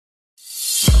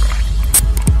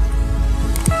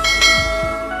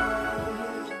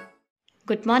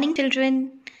Good morning, children.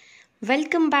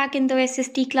 Welcome back in the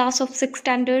SST class of 6th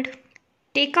standard.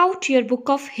 Take out your book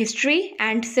of history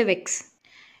and civics.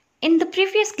 In the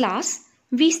previous class,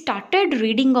 we started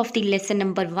reading of the lesson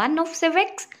number 1 of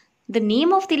civics. The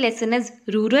name of the lesson is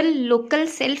Rural Local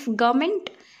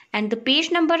Self-Government and the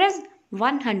page number is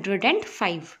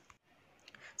 105.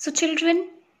 So children,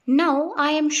 now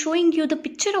I am showing you the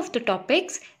picture of the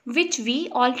topics which we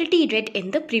already read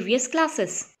in the previous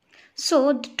classes.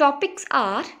 So the topics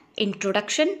are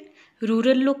Introduction,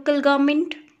 Rural Local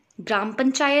Government, Gram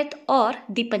Panchayat or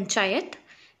the Panchayat,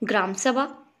 Gram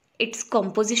Sabha, its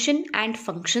composition and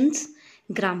functions,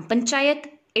 Gram Panchayat,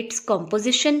 its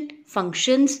composition,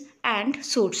 functions and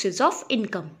sources of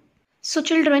income. So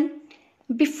children,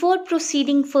 before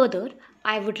proceeding further,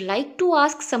 I would like to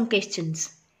ask some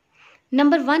questions.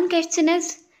 Number 1 question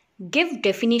is, give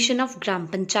definition of Gram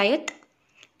Panchayat.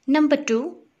 Number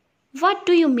 2, what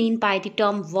do you mean by the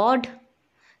term ward?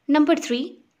 Number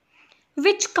 3,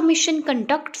 which commission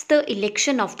conducts the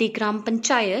election of the Gram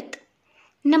Panchayat?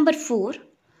 Number 4,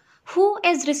 who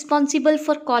is responsible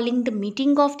for calling the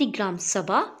meeting of the Gram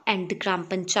Sabha and the Gram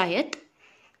Panchayat?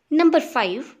 Number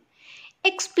 5,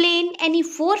 explain any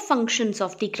 4 functions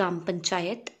of the Gram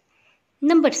Panchayat.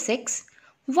 Number 6,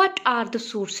 what are the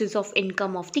sources of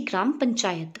income of the Gram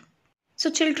Panchayat?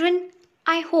 So children,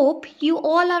 I hope you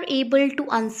all are able to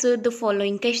answer the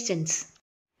following questions.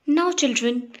 Now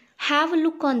children, have a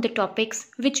look on the topics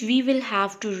which we will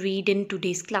have to read in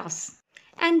today's class.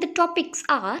 And the topics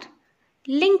are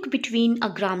link between a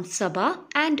Gram Sabha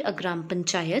and a Gram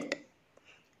Panchayat,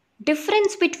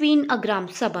 difference between a Gram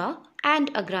Sabha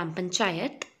and a Gram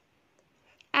Panchayat,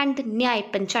 and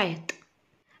Nyay Panchayat.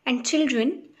 And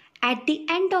children, at the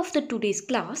end of the today's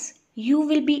class, you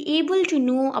will be able to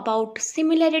know about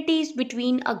similarities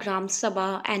between a Gram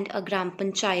Sabha and a Gram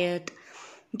Panchayat,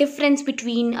 difference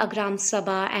between a Gram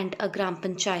Sabha and a Gram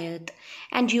Panchayat,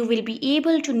 and you will be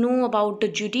able to know about the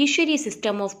judiciary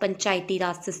system of Panchayati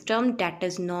Raj system that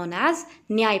is known as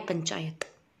Nyay Panchayat.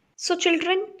 So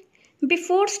children,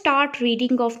 before start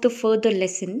reading of the further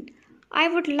lesson, I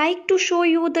would like to show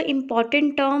you the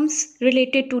important terms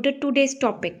related to the today's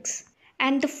topics.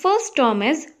 And the first term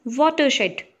is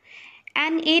watershed,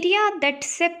 an area that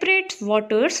separates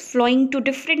waters flowing to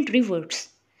different rivers.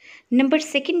 Number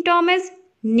 2nd term is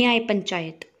Nyay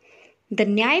Panchayat. The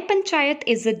Nyay Panchayat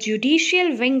is a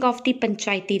judicial wing of the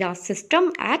Panchayati Raj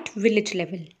system at village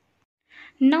level.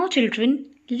 Now children,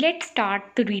 let's start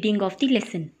the reading of the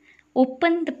lesson.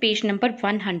 Open the page number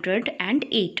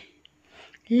 108.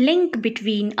 Link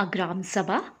between a Gram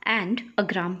Sabha and a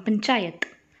Gram Panchayat.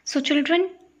 So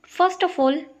children, first of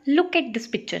all, look at this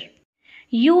picture.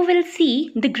 You will see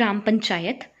the Gram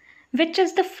Panchayat, which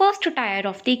is the first tier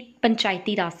of the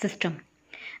Panchayati Raj system.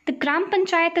 The Gram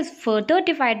Panchayat is further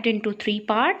divided into 3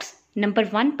 parts. Number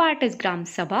 1 part is Gram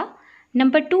Sabha,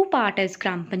 number 2 part is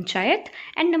Gram Panchayat,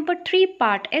 and number 3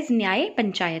 part is Nyay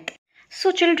Panchayat.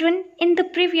 So children, in the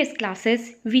previous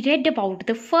classes, we read about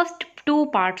the first 2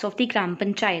 parts of the Gram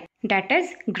Panchayat, that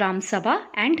is Gram Sabha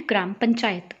and Gram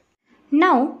Panchayat.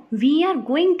 Now, we are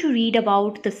going to read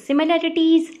about the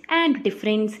similarities and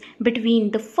difference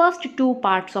between the first 2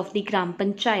 parts of the Gram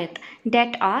Panchayat,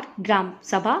 that are Gram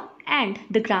Sabha and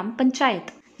the Gram Panchayat.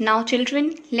 Now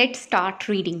children, let's start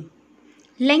reading.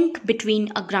 Link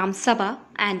between a Gram Sabha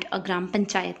and a Gram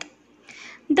Panchayat.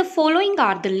 The following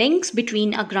are the links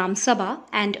between a Gram Sabha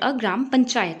and a Gram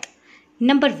Panchayat.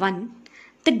 Number 1.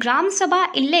 The Gram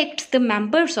Sabha elects the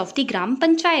members of the Gram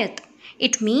Panchayat.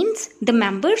 It means the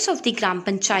members of the Gram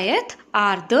Panchayat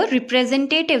are the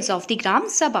representatives of the Gram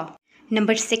Sabha.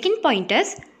 Number 2nd point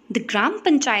is, the Gram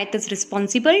Panchayat is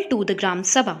responsible to the Gram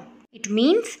Sabha. It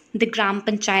means the Gram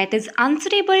Panchayat is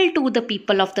answerable to the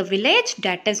people of the village,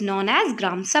 that is known as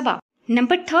Gram Sabha.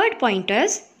 Number 3rd point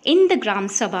is, in the Gram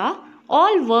Sabha,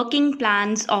 all working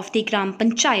plans of the Gram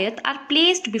Panchayat are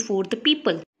placed before the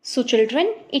people. So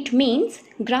children, it means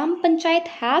Gram Panchayat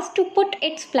has to put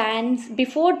its plans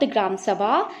before the Gram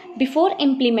Sabha before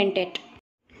implement it.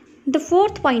 The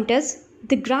 4th point is,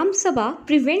 the Gram Sabha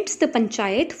prevents the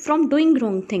Panchayat from doing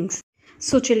wrong things.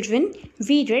 So children,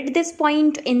 we read this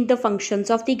point in the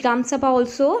functions of the Gram Sabha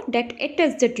also, that it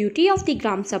is the duty of the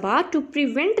Gram Sabha to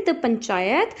prevent the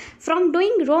Panchayat from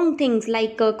doing wrong things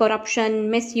like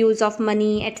corruption, misuse of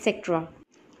money, etc.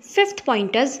 5th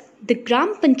point is, the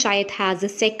Gram Panchayat has a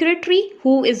secretary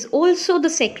who is also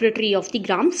the secretary of the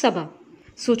Gram Sabha.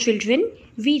 So children,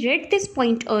 we read this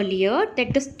point earlier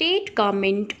that the state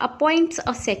government appoints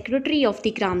a secretary of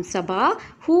the Gram Sabha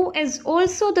who is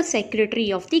also the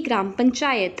secretary of the Gram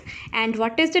Panchayat. And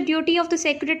what is the duty of the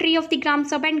secretary of the Gram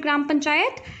Sabha and Gram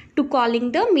Panchayat? to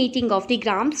calling the meeting of the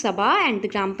Gram Sabha and the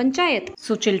Gram Panchayat.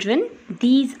 So children,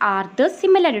 these are the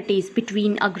similarities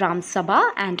between a Gram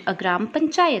Sabha and a Gram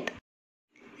Panchayat.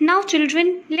 Now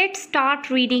children, let's start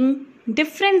reading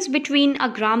difference between a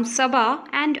Gram Sabha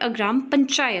and a Gram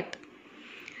Panchayat.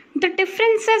 The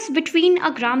differences between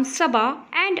a Gram Sabha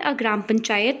and a Gram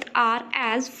Panchayat are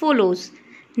as follows.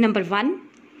 Number 1.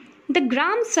 The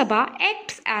Gram Sabha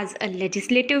acts as a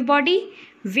legislative body,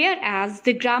 whereas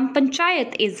the Gram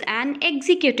Panchayat is an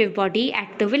executive body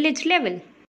at the village level.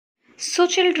 So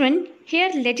children,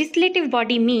 here legislative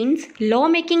body means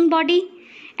law-making body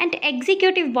and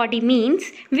executive body means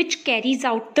which carries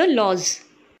out the laws.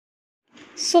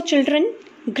 So children,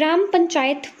 Gram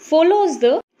Panchayat follows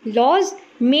the laws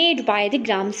made by the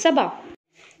Gram Sabha.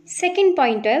 Second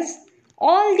point is,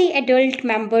 all the adult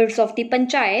members of the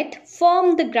Panchayat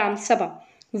form the Gram Sabha,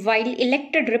 while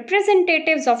elected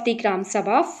representatives of the Gram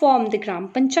Sabha form the Gram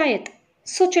Panchayat.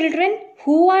 So children,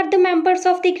 who are the members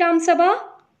of the Gram Sabha?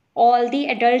 All the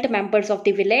adult members of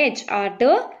the village are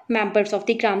the members of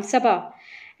the Gram Sabha.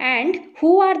 And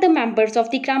who are the members of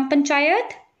the Gram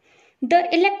Panchayat?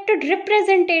 The elected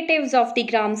representatives of the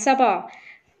Gram Sabha.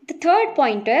 The third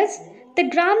point is, the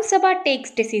Gram Sabha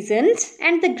takes decisions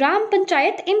and the Gram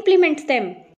Panchayat implements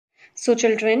them. So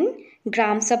children,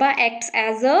 Gram Sabha acts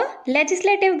as a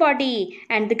legislative body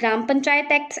and the Gram Panchayat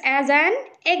acts as an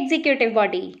executive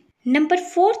body. Number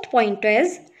 4th point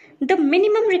is, the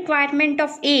minimum requirement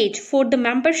of age for the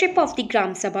membership of the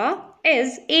Gram Sabha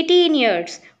is 18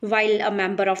 years, while a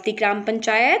member of the Gram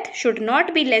Panchayat should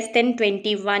not be less than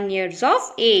 21 years of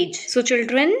age. So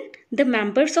children, the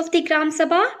members of the Gram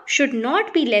Sabha should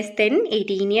not be less than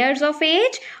 18 years of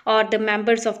age, or the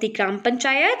members of the Gram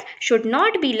Panchayat should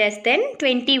not be less than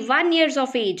 21 years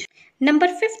of age. Number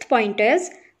 5th point is,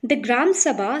 the Gram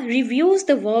Sabha reviews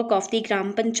the work of the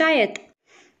Gram Panchayat.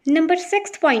 Number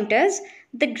 6th point is,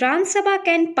 the Gram Sabha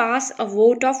can pass a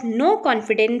vote of no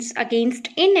confidence against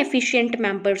inefficient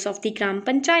members of the Gram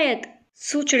Panchayat.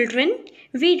 So children,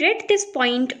 we read this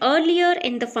point earlier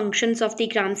in the functions of the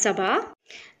Gram Sabha,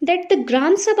 that the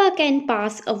Gram Sabha can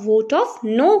pass a vote of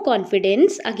no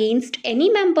confidence against any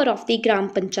member of the Gram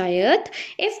Panchayat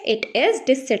if it is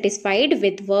dissatisfied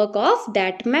with work of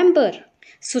that member.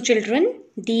 So children,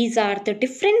 these are the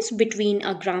difference between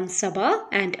a Gram Sabha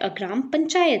and a Gram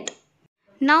Panchayat.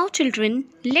 Now children,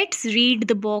 let's read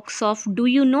the box of Do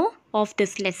You Know of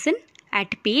this lesson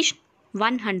at page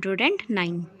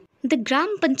 109. The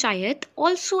Gram Panchayat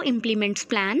also implements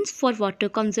plans for water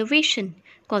conservation.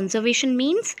 Conservation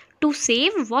means to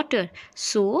save water.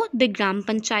 So the Gram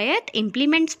Panchayat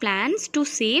implements plans to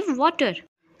save water.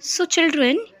 So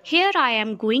children, here I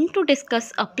am going to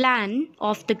discuss a plan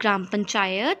of the Gram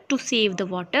Panchayat to save the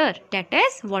water, that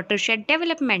is watershed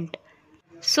development.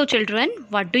 So children,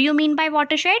 what do you mean by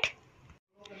watershed?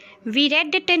 We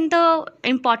read it in the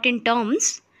important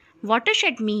terms.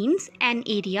 Watershed means an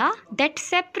area that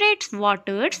separates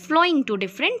waters flowing to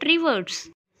different rivers.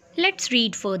 Let's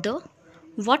read further.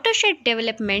 Watershed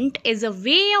development is a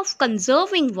way of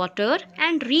conserving water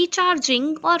and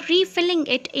recharging or refilling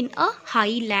it in a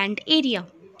high land area.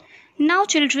 Now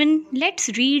children, let's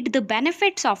read the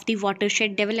benefits of the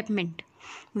watershed development.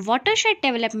 Watershed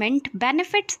development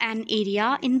benefits an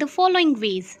area in the following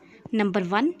ways. Number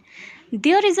 1.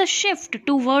 There is a shift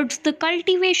towards the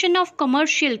cultivation of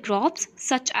commercial crops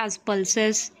such as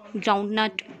pulses,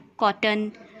 groundnut,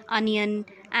 cotton, onion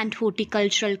and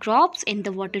horticultural crops in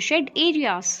the watershed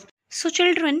areas. So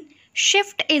children,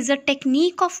 shift is a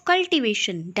technique of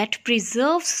cultivation that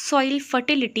preserves soil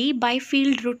fertility by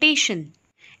field rotation.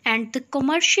 And the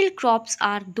commercial crops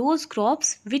are those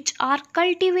crops which are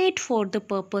cultivated for the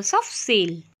purpose of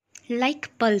sale,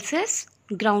 like pulses,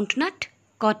 groundnut,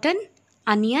 cotton,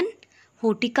 onion,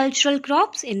 horticultural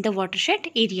crops in the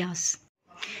watershed areas.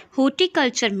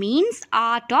 Horticulture means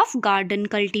art of garden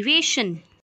cultivation.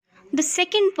 The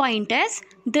second point is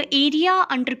the area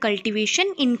under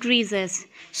cultivation increases.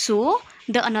 So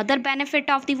the another benefit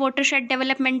of the watershed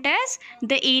development is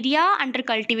the area under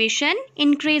cultivation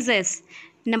increases.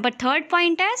 Number 3rd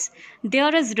point is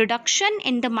there is reduction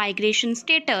in the migration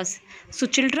status. So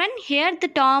children, here the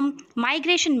term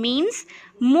migration means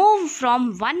move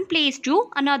from one place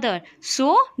to another.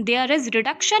 So there is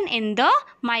reduction in the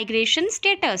migration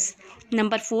status.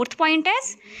 Number 4th point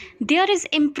is there is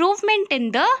improvement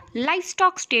in the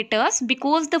livestock status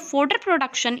because the fodder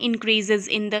production increases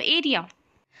in the area.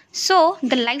 So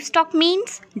the livestock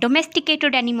means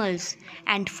domesticated animals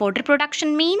and fodder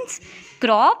production means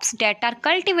crops that are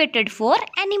cultivated for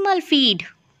animal feed.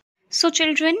 So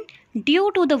children,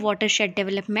 Due to the watershed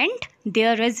development,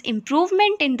 there is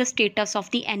improvement in the status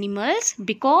of the animals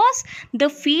because the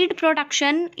feed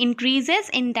production increases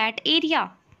in that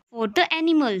area for the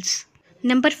animals.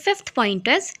 Number fifth point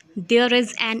is there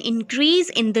is an increase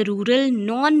in the rural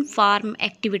non-farm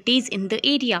activities in the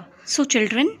area. So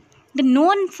children, the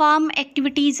non-farm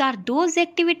activities are those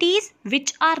activities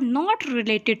which are not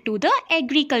related to the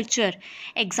agriculture.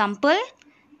 Example,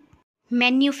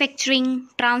 manufacturing,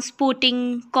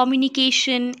 transporting,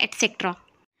 communication, etc.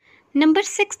 Number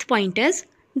sixth point is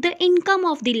the income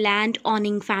of the land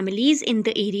owning families in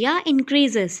the area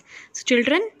increases. So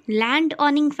children, land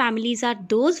owning families are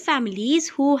those families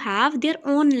who have their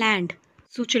own land.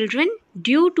 So children,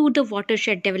 due to the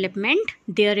watershed development,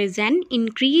 there is an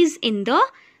increase in the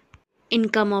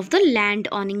income of the land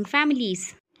owning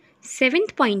families.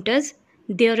 Seventh point is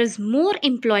there is more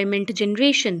employment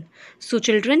generation. So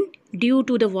children, due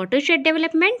to the watershed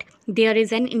development, there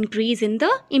is an increase in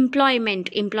the employment.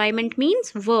 Employment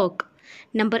means work.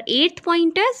 Number 8th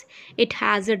point is it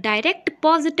has a direct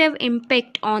positive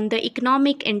impact on the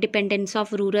economic independence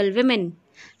of rural women.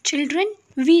 Children,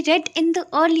 we read in the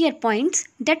earlier points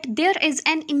that there is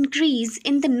an increase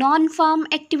in the non-farm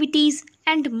activities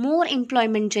and more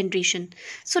employment generation.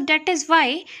 So that is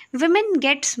why women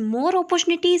gets more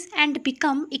opportunities and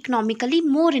become economically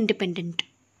more independent.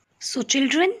 So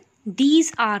children,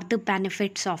 these are the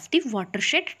benefits of the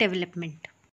watershed development.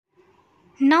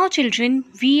 Now children,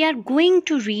 we are going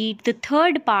to read the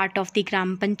third part of the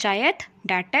Gram Panchayat,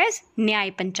 that is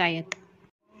Nyay Panchayat.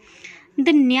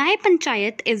 The Nyay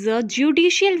Panchayat is a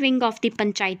judicial wing of the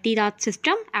Panchayati Raj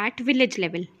system at village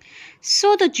level.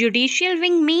 So the judicial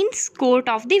wing means court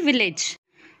of the village.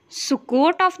 So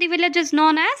court of the village is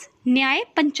known as Nyay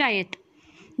Panchayat.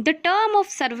 The term of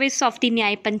service of the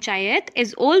Nyay Panchayat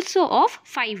is also of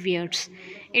 5 years.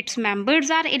 Its members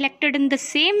are elected in the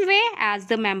same way as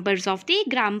the members of the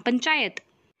Gram Panchayat.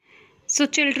 So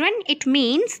children, it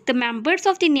means the members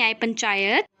of the Nyay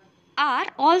Panchayat are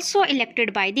also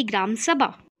elected by the Gram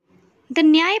Sabha. The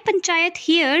Nyay Panchayat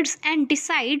hears and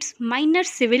decides minor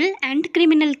civil and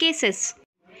criminal cases.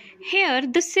 Here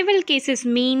the civil cases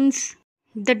means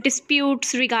the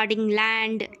disputes regarding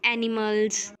land,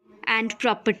 animals and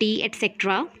property,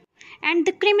 etc. And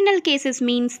the criminal cases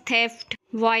means theft,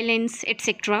 violence,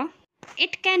 etc.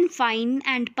 It can fine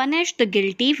and punish the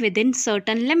guilty within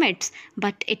certain limits,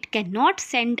 but it cannot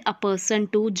send a person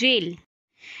to jail.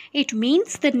 It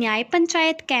means the Nyay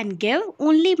Panchayat can give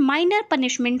only minor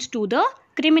punishments to the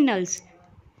criminals.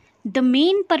 The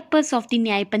main purpose of the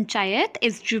Nyay Panchayat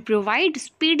is to provide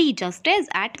speedy justice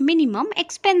at minimum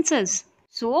expenses.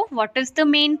 So, what is the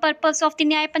main purpose of the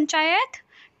Nyay Panchayat?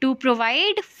 To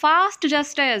provide fast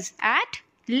justice at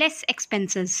less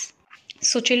expenses.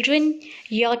 So children,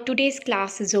 your today's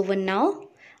class is over now.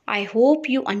 I hope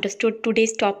you understood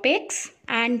today's topics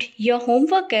and your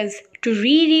homework is to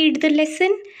reread the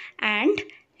lesson and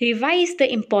revise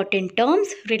the important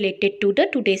terms related to the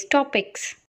today's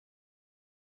topics.